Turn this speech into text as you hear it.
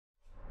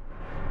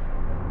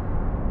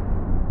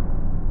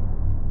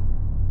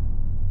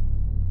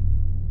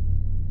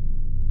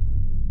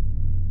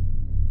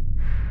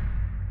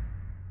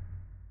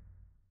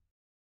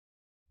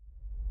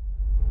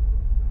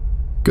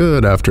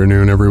Good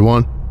afternoon,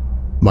 everyone.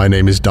 My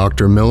name is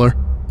Dr. Miller,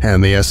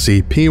 and the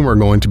SCP we're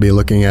going to be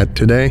looking at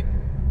today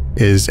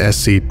is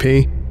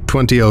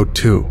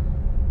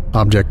SCP-2002.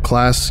 Object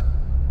Class: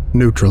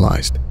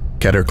 Neutralized.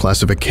 Keter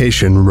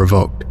Classification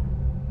revoked.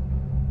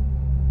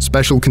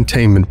 Special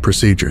Containment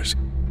Procedures.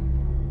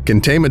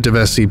 Containment of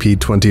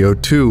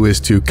SCP-2002 is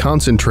to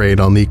concentrate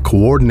on the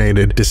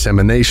coordinated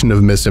dissemination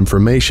of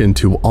misinformation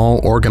to all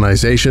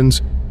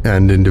organizations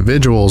and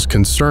individuals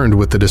concerned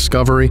with the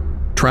discovery,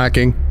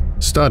 tracking,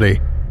 study,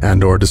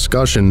 and/or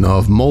discussion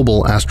of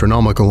mobile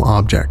astronomical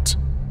objects.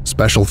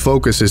 Special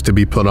focus is to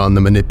be put on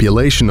the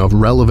manipulation of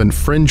relevant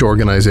fringe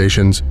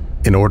organizations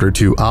in order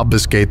to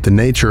obfuscate the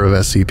nature of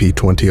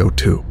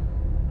SCP-2002.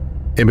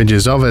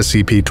 Images of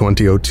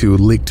SCP-2002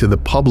 leaked to the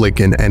public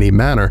in any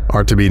manner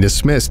are to be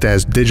dismissed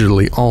as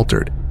digitally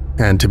altered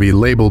and to be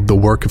labeled the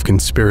work of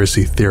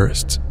conspiracy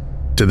theorists.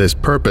 To this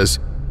purpose,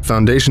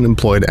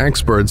 Foundation-employed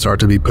experts are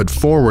to be put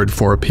forward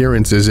for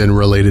appearances in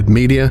related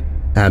media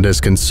and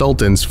as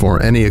consultants for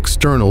any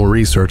external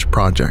research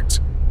projects.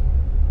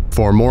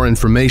 For more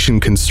information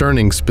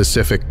concerning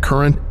specific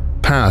current,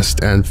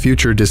 past, and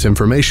future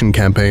disinformation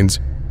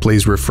campaigns,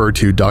 please refer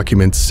to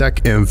Document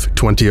SecInf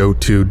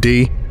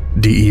 2002-D,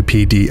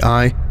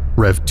 DEPDI,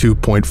 Rev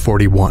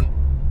 2.41.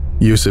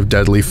 Use of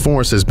deadly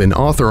force has been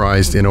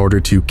authorized in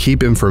order to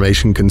keep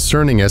information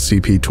concerning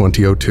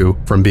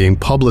SCP-2002 from being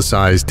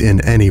publicized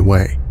in any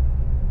way.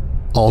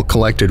 All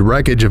collected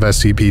wreckage of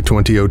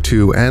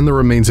SCP-2002 and the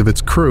remains of its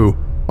crew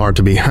are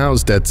to be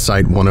housed at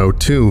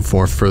Site-102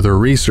 for further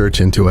research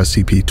into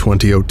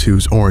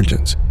SCP-2002's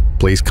origins.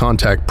 Please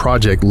contact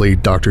Project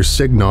Lead Dr.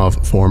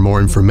 Signov for more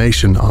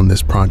information on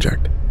this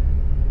project.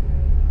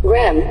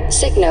 Rem,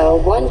 Signo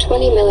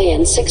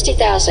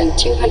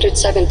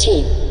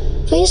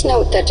 120,060,217. Please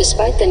note that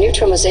despite the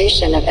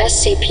neutralization of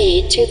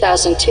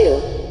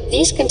SCP-2002,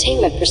 these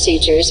containment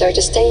procedures are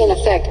to stay in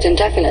effect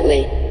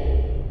indefinitely.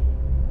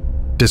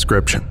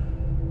 Description: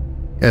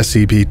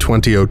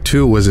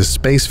 SCP-2002 was a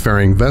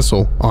spacefaring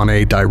vessel on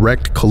a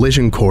direct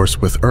collision course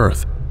with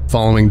Earth.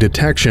 Following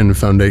detection,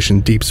 Foundation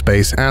Deep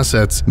Space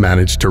Assets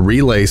managed to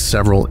relay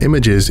several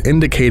images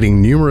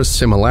indicating numerous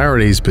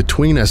similarities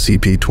between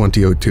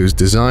SCP-2002's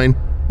design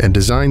and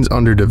designs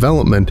under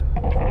development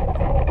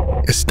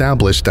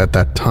established at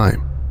that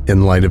time.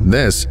 In light of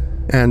this,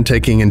 and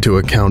taking into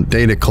account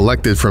data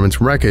collected from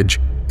its wreckage,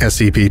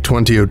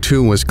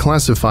 SCP-2002 was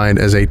classified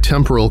as a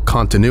temporal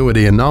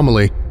continuity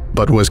anomaly,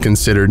 but was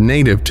considered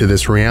native to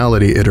this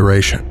reality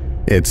iteration.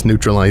 Its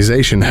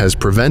neutralization has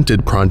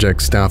prevented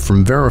project staff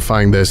from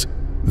verifying this,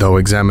 though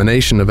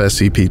examination of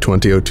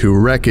SCP-2002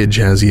 wreckage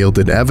has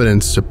yielded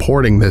evidence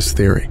supporting this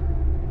theory.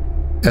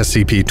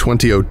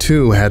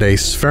 SCP-2002 had a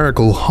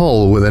spherical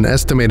hull with an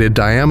estimated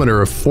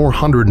diameter of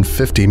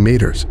 450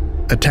 meters.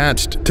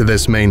 Attached to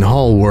this main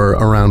hull were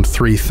around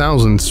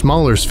 3,000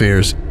 smaller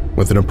spheres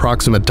with an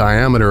approximate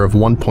diameter of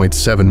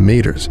 1.7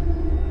 meters.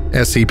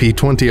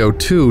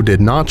 SCP-2002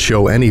 did not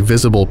show any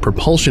visible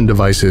propulsion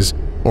devices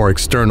or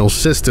external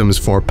systems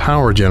for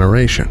power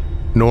generation,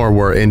 nor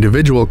were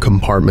individual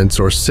compartments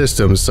or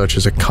systems such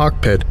as a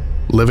cockpit,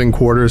 living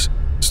quarters,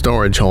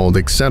 storage hold,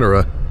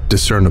 etc.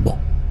 discernible.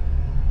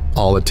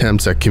 All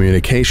attempts at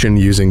communication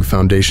using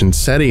Foundation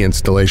SETI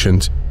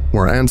installations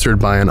were answered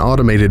by an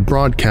automated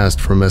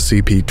broadcast from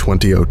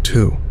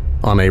SCP-2002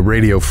 on a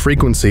radio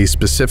frequency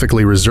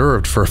specifically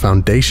reserved for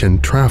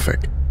Foundation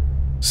traffic.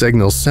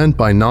 Signals sent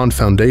by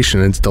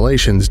non-Foundation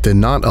installations did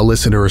not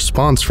elicit a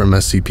response from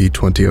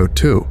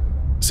SCP-2002,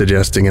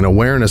 suggesting an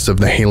awareness of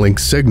the hailing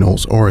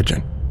signal's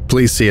origin.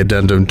 Please see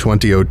Addendum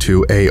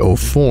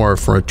 2002-A04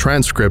 for a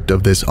transcript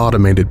of this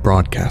automated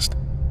broadcast.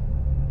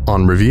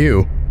 On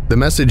review, the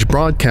message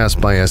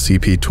broadcast by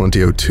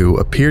SCP-2002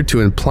 appeared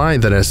to imply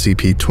that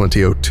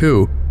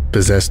SCP-2002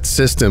 possessed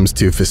systems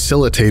to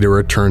facilitate a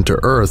return to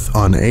Earth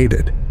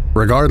unaided.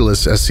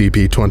 Regardless,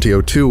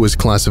 SCP-2002 was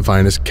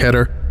classified as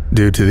Keter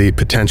due to the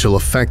potential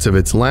effects of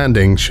its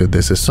landing should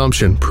this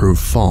assumption prove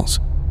false.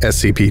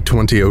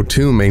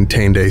 SCP-2002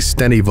 maintained a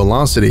steady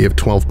velocity of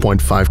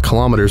 12.5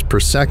 kilometers per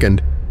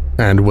second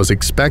and was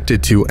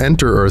expected to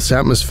enter Earth's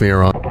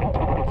atmosphere on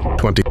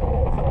 20.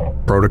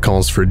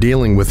 Protocols for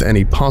dealing with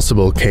any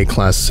possible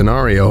K-class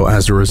scenario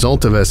as a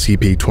result of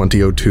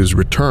SCP-2002's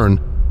return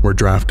were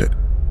drafted.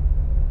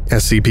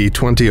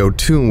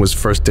 SCP-2002 was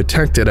first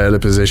detected at a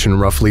position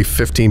roughly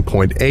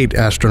 15.8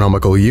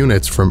 astronomical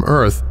units from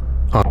Earth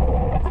on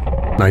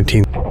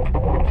 19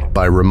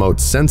 by remote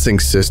sensing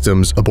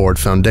systems aboard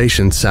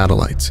Foundation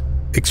satellites.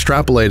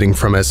 Extrapolating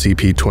from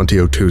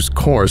SCP-2002's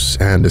course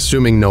and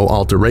assuming no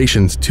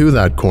alterations to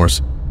that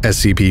course,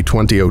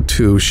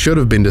 SCP-2002 should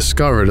have been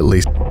discovered at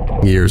least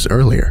years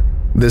earlier.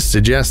 This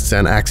suggests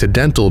an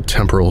accidental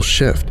temporal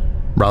shift,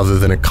 rather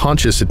than a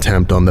conscious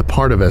attempt on the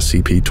part of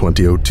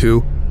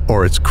SCP-2002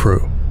 or its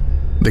crew.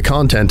 The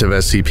content of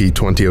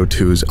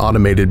SCP-2002's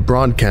automated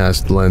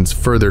broadcast lends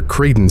further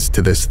credence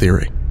to this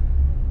theory.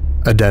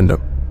 Addendum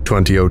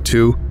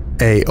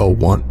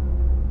 2002-A01.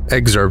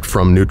 Excerpt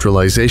from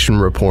Neutralization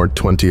Report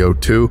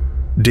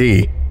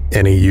 2002-D,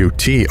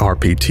 NEUT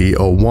RPT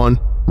 01,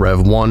 Rev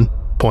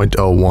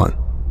 0.01.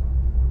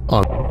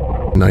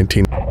 On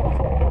 19,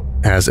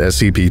 as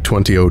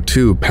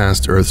SCP-2002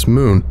 passed Earth's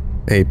moon,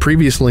 a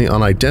previously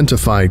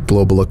unidentified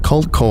Global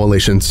Occult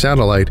Coalition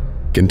satellite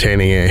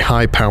containing a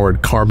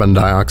high-powered carbon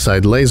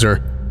dioxide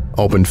laser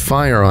opened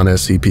fire on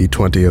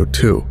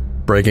SCP-2002,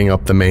 breaking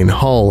up the main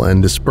hull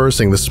and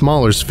dispersing the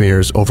smaller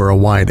spheres over a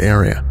wide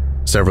area.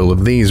 Several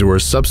of these were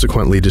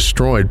subsequently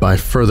destroyed by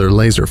further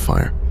laser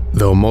fire,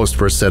 though most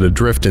were set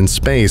adrift in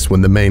space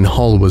when the main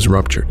hull was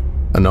ruptured.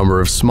 A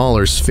number of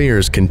smaller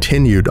spheres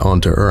continued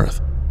onto Earth.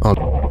 On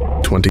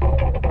 20,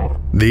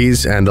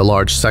 these and a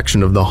large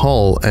section of the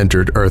hull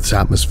entered Earth's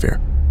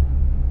atmosphere.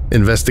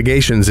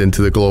 Investigations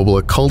into the Global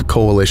Occult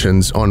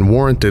Coalition's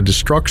unwarranted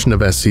destruction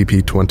of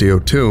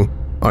SCP-2002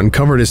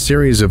 uncovered a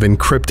series of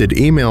encrypted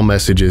email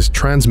messages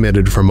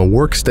transmitted from a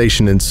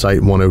workstation in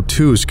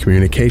Site-102's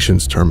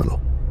communications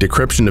terminal.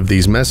 Decryption of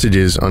these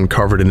messages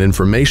uncovered an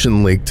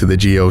information leak to the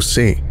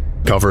GOC,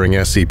 covering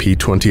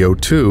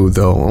SCP-2002,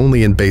 though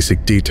only in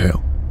basic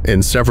detail.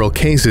 In several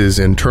cases,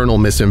 internal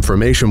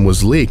misinformation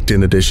was leaked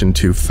in addition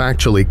to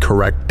factually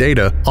correct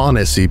data on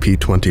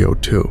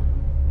SCP-2002.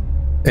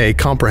 A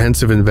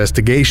comprehensive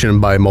investigation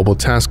by Mobile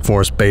Task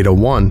Force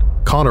Beta-1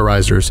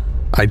 cauterizers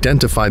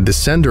identified the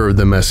sender of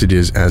the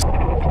messages as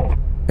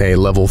a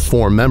Level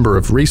 4 member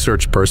of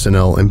research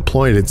personnel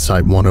employed at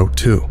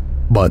Site-102,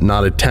 but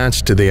not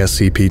attached to the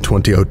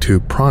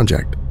SCP-2002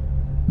 project.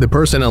 The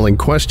personnel in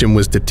question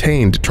was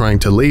detained trying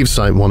to leave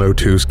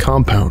Site-102's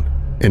compound,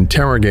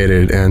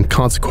 interrogated, and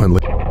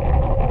consequently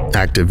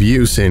active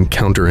use in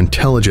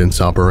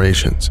counterintelligence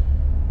operations.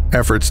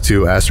 Efforts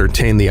to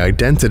ascertain the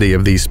identity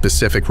of the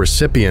specific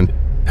recipient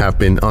have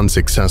been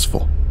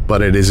unsuccessful,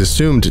 but it is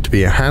assumed to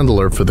be a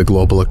handler for the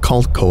Global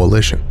Occult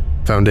Coalition.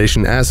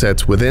 Foundation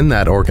assets within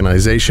that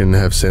organization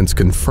have since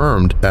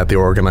confirmed that the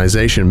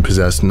organization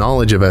possessed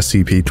knowledge of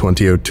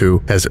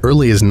SCP-2002 as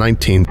early as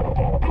 19,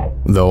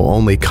 though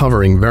only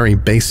covering very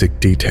basic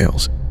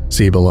details.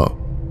 See below.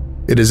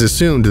 It is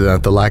assumed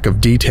that the lack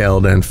of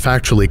detailed and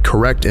factually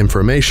correct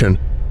information,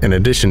 in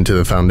addition to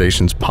the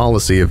Foundation's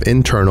policy of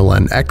internal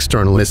and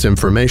external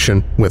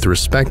misinformation with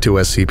respect to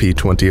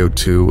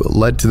SCP-2002,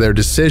 led to their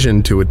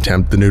decision to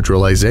attempt the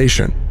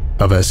neutralization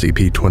of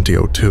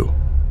SCP-2002.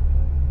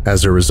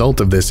 As a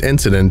result of this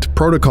incident,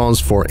 protocols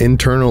for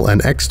internal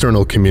and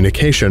external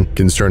communication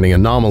concerning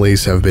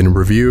anomalies have been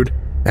reviewed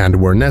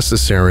and, where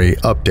necessary,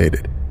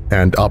 updated,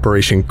 and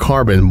Operation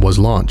Carbon was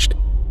launched,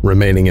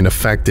 remaining in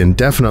effect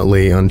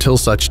indefinitely until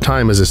such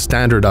time as a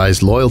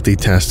standardized loyalty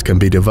test can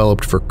be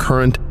developed for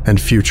current and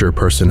future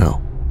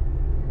personnel.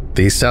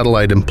 The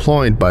satellite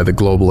employed by the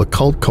Global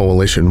Occult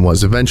Coalition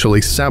was eventually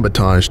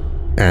sabotaged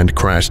and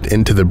crashed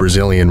into the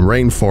Brazilian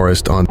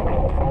rainforest on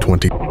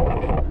 20.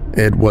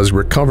 It was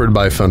recovered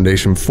by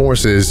Foundation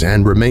forces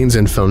and remains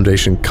in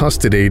Foundation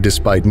custody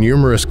despite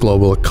numerous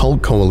Global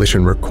Occult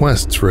Coalition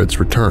requests for its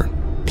return.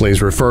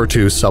 Please refer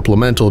to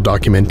Supplemental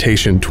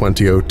Documentation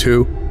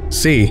 2002,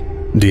 C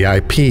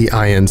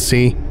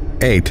DIPINC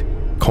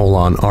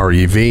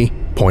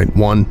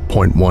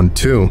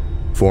 8:REV.1.12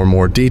 for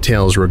more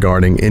details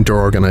regarding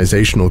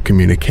interorganizational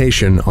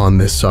communication on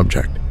this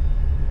subject.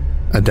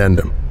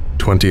 Addendum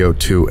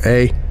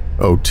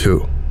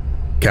 2002A-02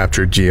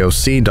 Captured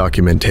GOC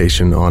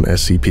documentation on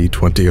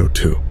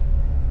SCP-2002.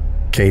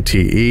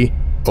 KTE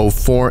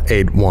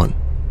 0481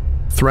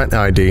 Threat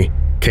ID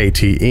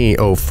KTE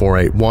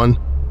 0481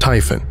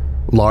 Typhon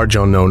Large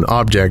unknown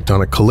object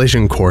on a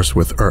collision course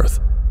with Earth.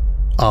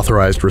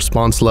 Authorized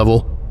response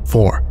level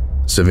 4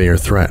 Severe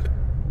threat.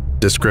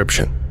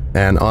 Description: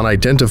 an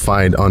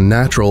unidentified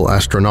unnatural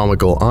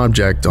astronomical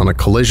object on a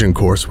collision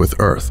course with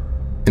Earth.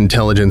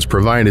 Intelligence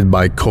provided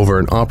by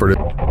covert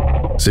operative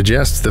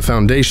suggests the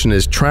Foundation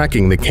is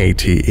tracking the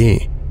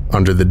KTE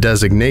under the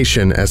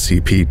designation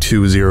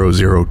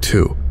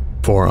SCP-2002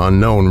 for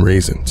unknown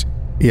reasons,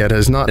 yet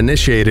has not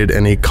initiated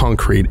any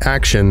concrete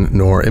action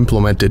nor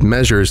implemented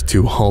measures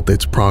to halt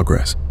its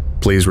progress.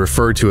 Please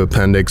refer to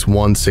Appendix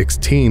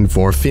 116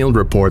 for field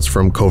reports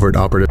from covert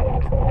operative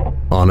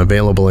on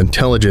available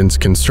intelligence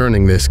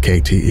concerning this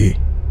KTE.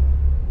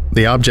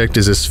 The object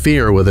is a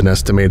sphere with an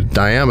estimated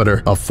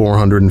diameter of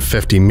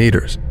 450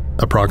 meters,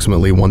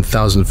 approximately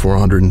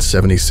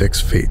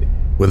 1,476 feet,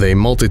 with a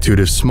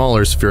multitude of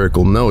smaller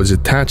spherical nodes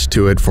attached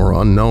to it for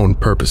unknown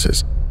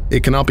purposes.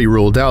 It cannot be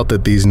ruled out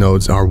that these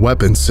nodes are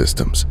weapons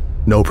systems.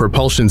 No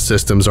propulsion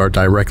systems are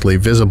directly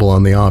visible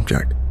on the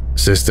object.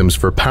 Systems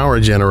for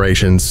power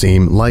generation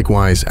seem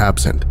likewise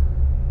absent.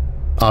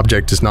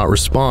 Object does not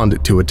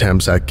respond to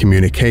attempts at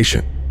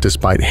communication,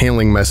 despite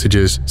hailing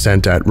messages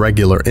sent at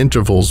regular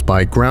intervals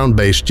by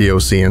ground-based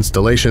GOC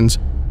installations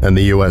and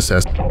the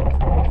USS.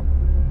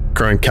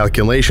 Current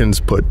calculations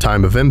put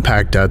time of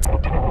impact at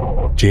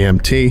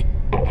GMT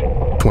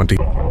 20.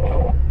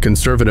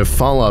 Conservative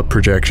fallout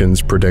projections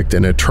predict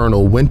an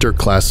eternal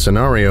winter-class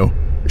scenario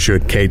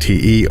should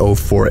KTE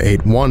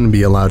 0481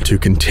 be allowed to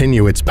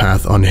continue its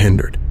path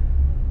unhindered.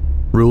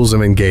 Rules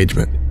of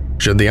engagement: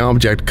 should the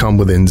object come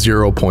within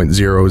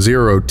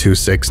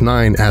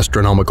 0.00269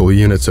 astronomical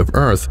units of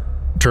Earth,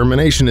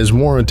 Termination is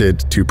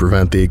warranted to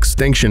prevent the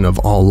extinction of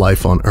all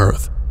life on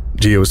Earth.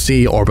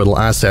 GOC orbital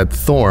asset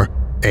Thor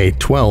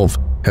A-12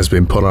 has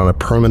been put on a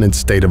permanent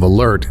state of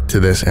alert to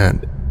this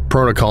end.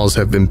 Protocols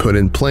have been put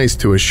in place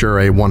to assure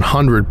a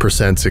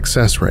 100%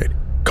 success rate.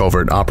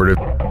 Covert operative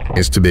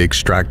is to be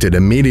extracted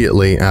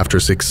immediately after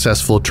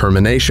successful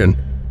termination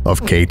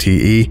of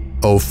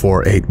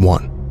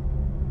KTE-0481.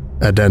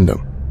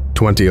 Addendum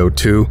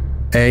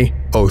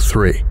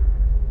 2002-A-03.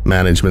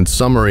 Management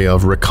Summary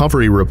of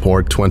Recovery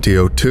Report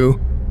 2002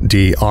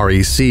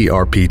 DREC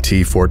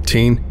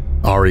RPT-14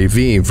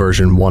 REV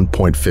version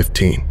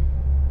 1.15.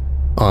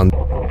 On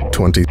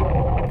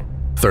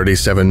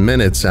 37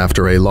 minutes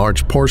after a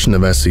large portion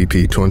of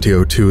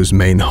SCP-2002's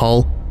main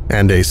hull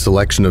and a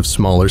selection of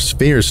smaller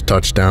spheres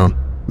touched down,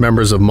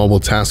 members of Mobile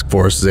Task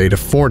Force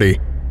Zeta-40,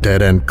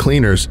 dead-end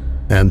cleaners,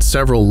 and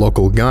several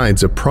local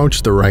guides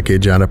approached the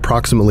wreckage at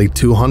approximately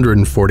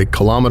 240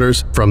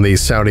 kilometers from the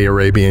Saudi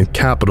Arabian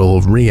capital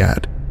of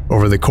Riyadh.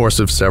 Over the course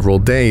of several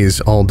days,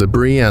 all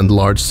debris and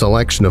large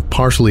selection of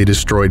partially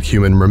destroyed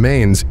human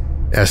remains,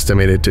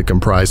 estimated to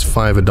comprise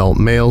 5 adult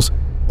males,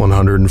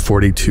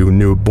 142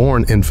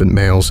 newborn infant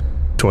males,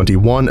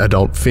 21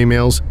 adult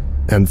females,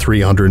 and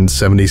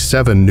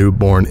 377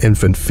 newborn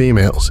infant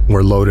females,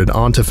 were loaded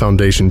onto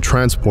Foundation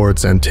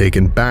transports and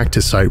taken back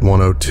to Site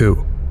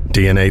 102.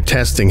 DNA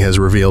testing has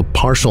revealed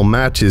partial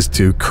matches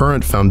to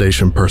current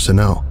Foundation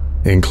personnel,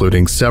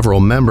 including several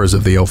members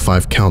of the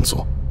O5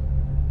 Council.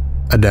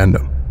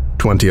 Addendum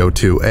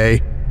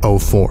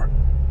 2002-A-04.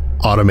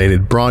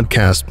 Automated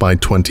broadcast by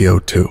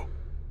 2002.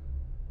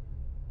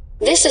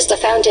 This is the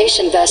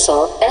Foundation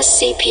vessel,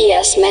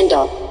 SCP-S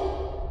Mendel.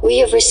 We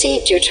have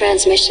received your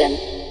transmission.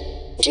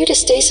 Due to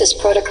stasis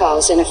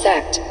protocols in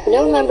effect,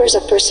 no members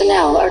of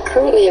personnel are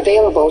currently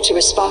available to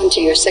respond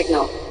to your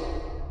signal.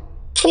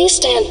 Please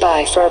stand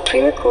by for a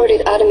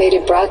pre-recorded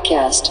automated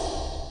broadcast.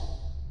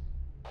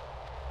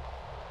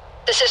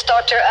 This is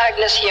Dr.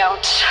 Agnes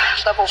Yount,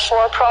 Level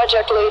 4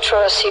 Project Lead for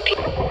SCP.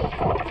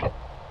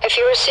 If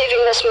you're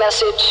receiving this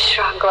message,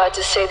 I'm glad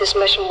to say this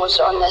mission was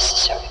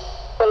unnecessary.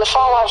 When the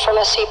fallout from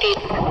SCP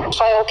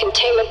final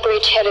containment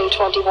breach heading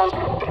 21,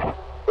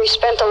 we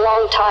spent a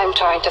long time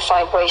trying to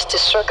find ways to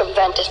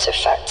circumvent its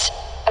effects.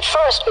 At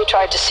first, we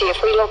tried to see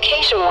if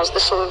relocation was the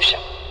solution.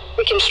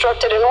 We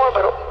constructed an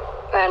orbital,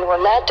 and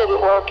when that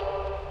didn't work,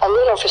 a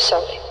lunar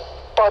facility.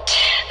 But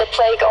the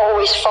plague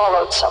always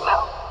followed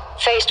somehow.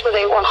 Faced with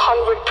a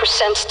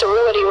 100%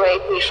 sterility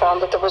rate, we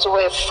found that there was a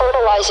way of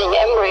fertilizing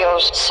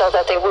embryos so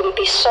that they wouldn't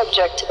be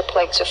subject to the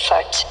plague's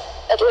effects.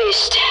 At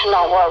least,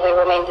 not while they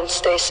remained in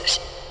stasis.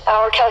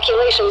 Our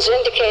calculations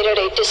indicated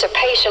a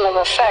dissipation of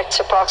effects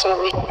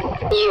approximately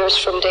years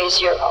from day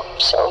 0.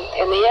 So,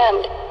 in the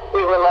end,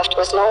 we were left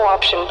with no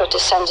option but to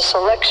send a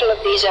selection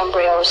of these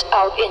embryos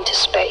out into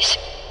space,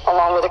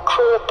 along with a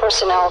crew of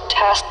personnel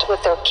tasked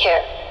with their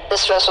care.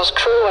 This vessel's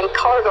crew and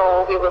cargo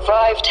will be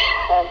revived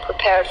and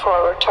prepared for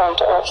a return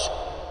to Earth.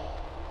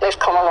 They've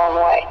come a long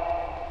way.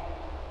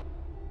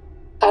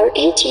 Our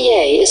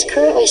ETA is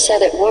currently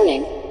set at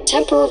warning.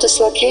 Temporal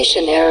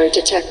dislocation error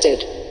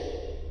detected.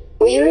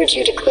 We urge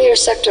you to clear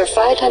Sector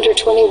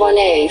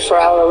 521A for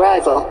our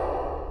arrival.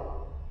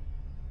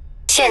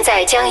 现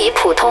在将以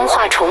普通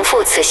话重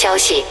复此消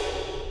息.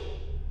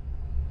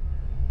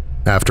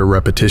 After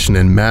repetition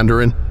in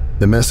Mandarin,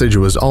 the message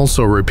was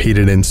also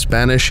repeated in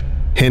Spanish,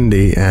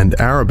 Hindi, and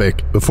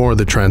Arabic before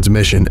the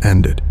transmission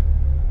ended.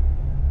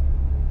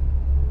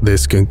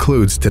 This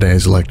concludes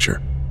today's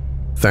lecture.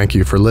 Thank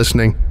you for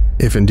listening,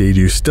 if indeed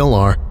you still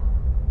are,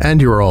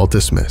 and you are all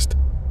dismissed.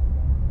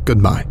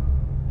 Goodbye.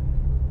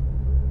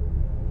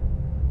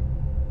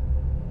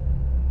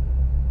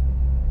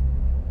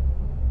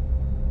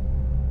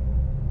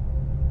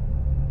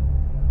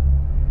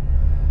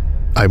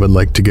 I would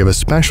like to give a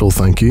special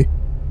thank you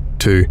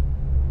to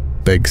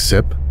Big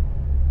Sip,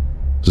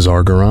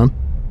 Zargaron,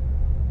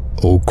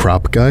 Old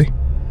Crop Guy,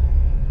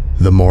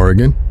 The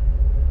Morrigan,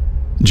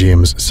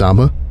 James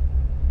Saba,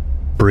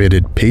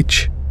 Braided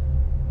Peach,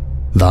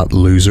 That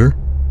Loser,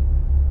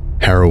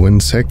 Heroin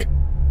Sick,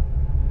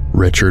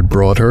 Richard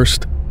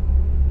Broadhurst,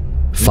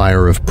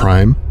 Fire of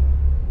Prime,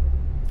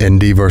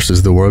 Indy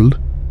vs. the World,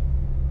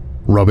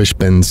 Rubbish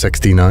Bin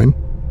 69,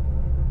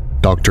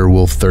 Dr.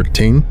 Wolf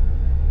 13,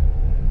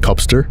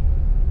 Cupster,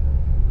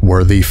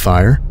 Worthy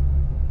Fire,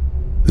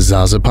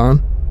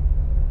 Zazapan,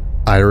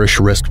 Irish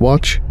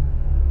Wristwatch,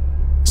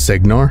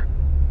 Signar,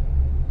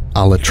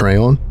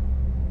 Alatreon,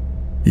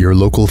 Your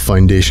Local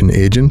Foundation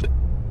Agent,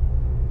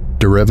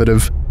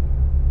 Derivative,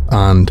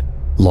 and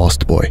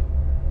Lost Boy.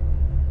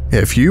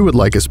 If you would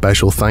like a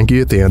special thank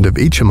you at the end of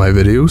each of my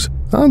videos,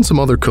 and some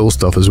other cool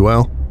stuff as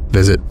well,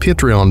 visit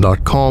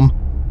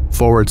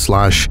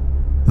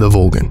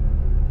patreon.com/TheVolgun.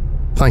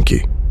 Thank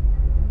you.